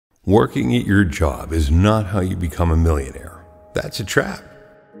Working at your job is not how you become a millionaire. That's a trap.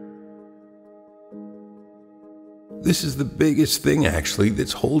 This is the biggest thing, actually,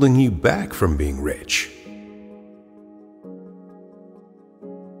 that's holding you back from being rich.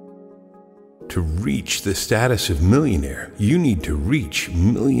 To reach the status of millionaire, you need to reach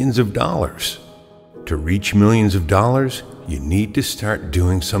millions of dollars. To reach millions of dollars, you need to start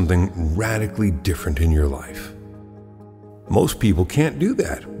doing something radically different in your life. Most people can't do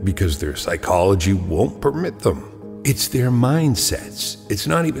that because their psychology won't permit them. It's their mindsets. It's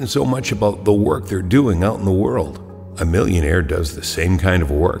not even so much about the work they're doing out in the world. A millionaire does the same kind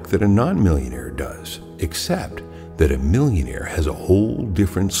of work that a non-millionaire does, except that a millionaire has a whole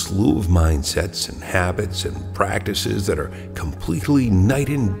different slew of mindsets and habits and practices that are completely night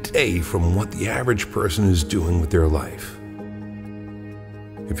and day from what the average person is doing with their life.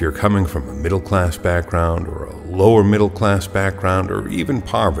 If you're coming from a middle-class background or a lower middle-class background or even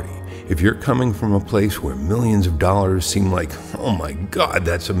poverty, if you're coming from a place where millions of dollars seem like, oh my God,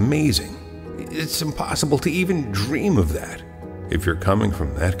 that's amazing, it's impossible to even dream of that. If you're coming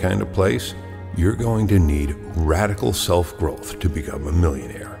from that kind of place, you're going to need radical self-growth to become a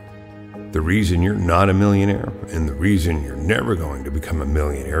millionaire. The reason you're not a millionaire and the reason you're never going to become a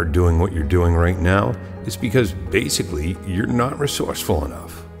millionaire doing what you're doing right now is because basically you're not resourceful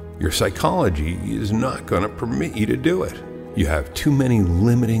enough. Your psychology is not going to permit you to do it. You have too many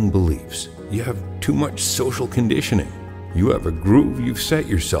limiting beliefs. You have too much social conditioning. You have a groove you've set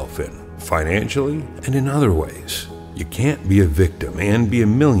yourself in, financially and in other ways. You can't be a victim and be a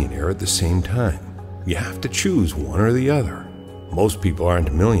millionaire at the same time. You have to choose one or the other. Most people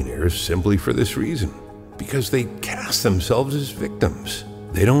aren't millionaires simply for this reason, because they cast themselves as victims.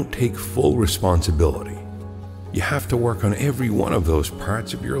 They don't take full responsibility. You have to work on every one of those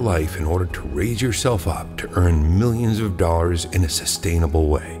parts of your life in order to raise yourself up to earn millions of dollars in a sustainable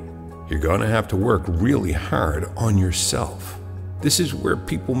way. You're going to have to work really hard on yourself. This is where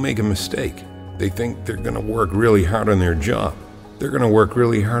people make a mistake. They think they're going to work really hard on their job. They're going to work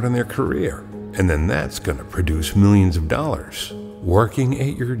really hard on their career. And then that's going to produce millions of dollars. Working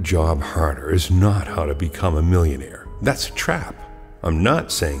at your job harder is not how to become a millionaire. That's a trap. I'm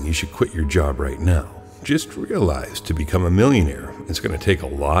not saying you should quit your job right now. Just realize to become a millionaire, it's going to take a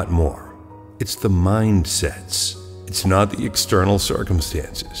lot more. It's the mindsets. It's not the external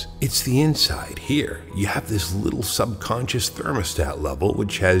circumstances. It's the inside. Here, you have this little subconscious thermostat level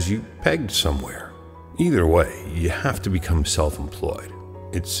which has you pegged somewhere. Either way, you have to become self-employed.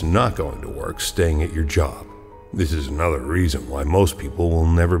 It's not going to work staying at your job. This is another reason why most people will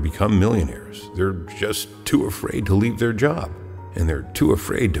never become millionaires. They're just too afraid to leave their job, and they're too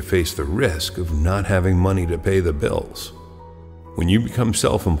afraid to face the risk of not having money to pay the bills. When you become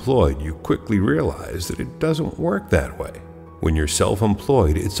self-employed, you quickly realize that it doesn't work that way. When you're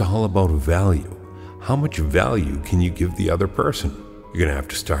self-employed, it's all about value. How much value can you give the other person? You're going to have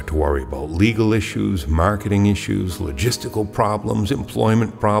to start to worry about legal issues, marketing issues, logistical problems,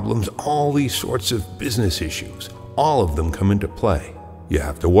 employment problems, all these sorts of business issues. All of them come into play. You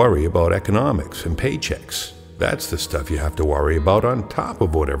have to worry about economics and paychecks. That's the stuff you have to worry about on top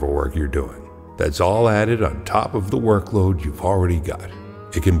of whatever work you're doing. That's all added on top of the workload you've already got.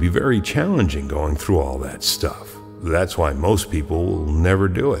 It can be very challenging going through all that stuff. That's why most people will never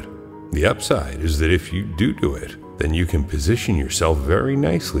do it. The upside is that if you do it, then you can position yourself very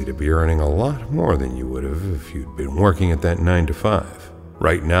nicely to be earning a lot more than you would have if you'd been working at that 9-to-5.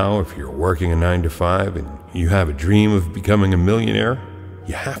 Right now, if you're working a 9-to-5 and you have a dream of becoming a millionaire,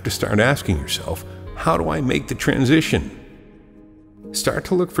 you have to start asking yourself, how do I make the transition? Start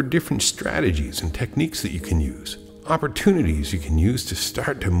to look for different strategies and techniques that you can use, opportunities you can use to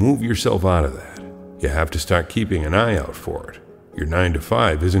start to move yourself out of that. You have to start keeping an eye out for it. Your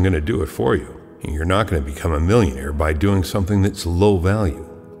 9-to-5 isn't going to do it for you. You're not going to become a millionaire by doing something that's low value.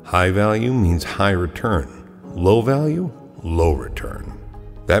 High value means high return. Low value, low return.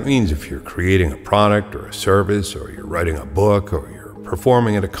 That means if you're creating a product or a service, or you're writing a book, or you're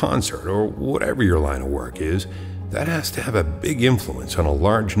performing at a concert, or whatever your line of work is, that has to have a big influence on a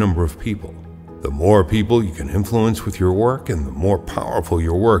large number of people. The more people you can influence with your work and the more powerful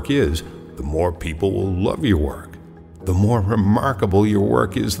your work is, the more people will love your work. The more remarkable your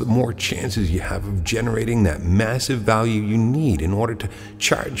work is, the more chances you have of generating that massive value you need in order to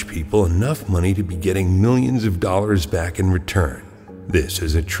charge people enough money to be getting millions of dollars back in return. This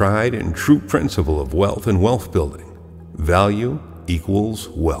is a tried and true principle of wealth and wealth building. Value equals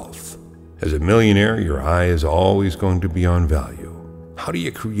wealth. As a millionaire, your eye is always going to be on value. How do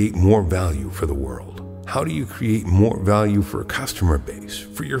you create more value for the world? How do you create more value for a customer base,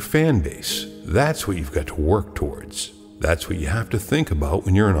 for your fan base? That's what you've got to work towards. That's what you have to think about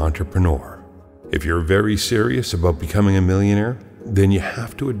when you're an entrepreneur. If you're very serious about becoming a millionaire, then you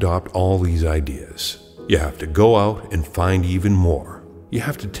have to adopt all these ideas. You have to go out and find even more. You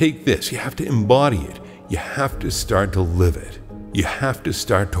have to take this, you have to embody it, you have to start to live it. You have to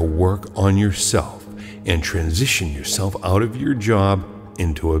start to work on yourself and transition yourself out of your job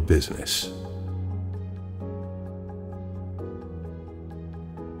into a business.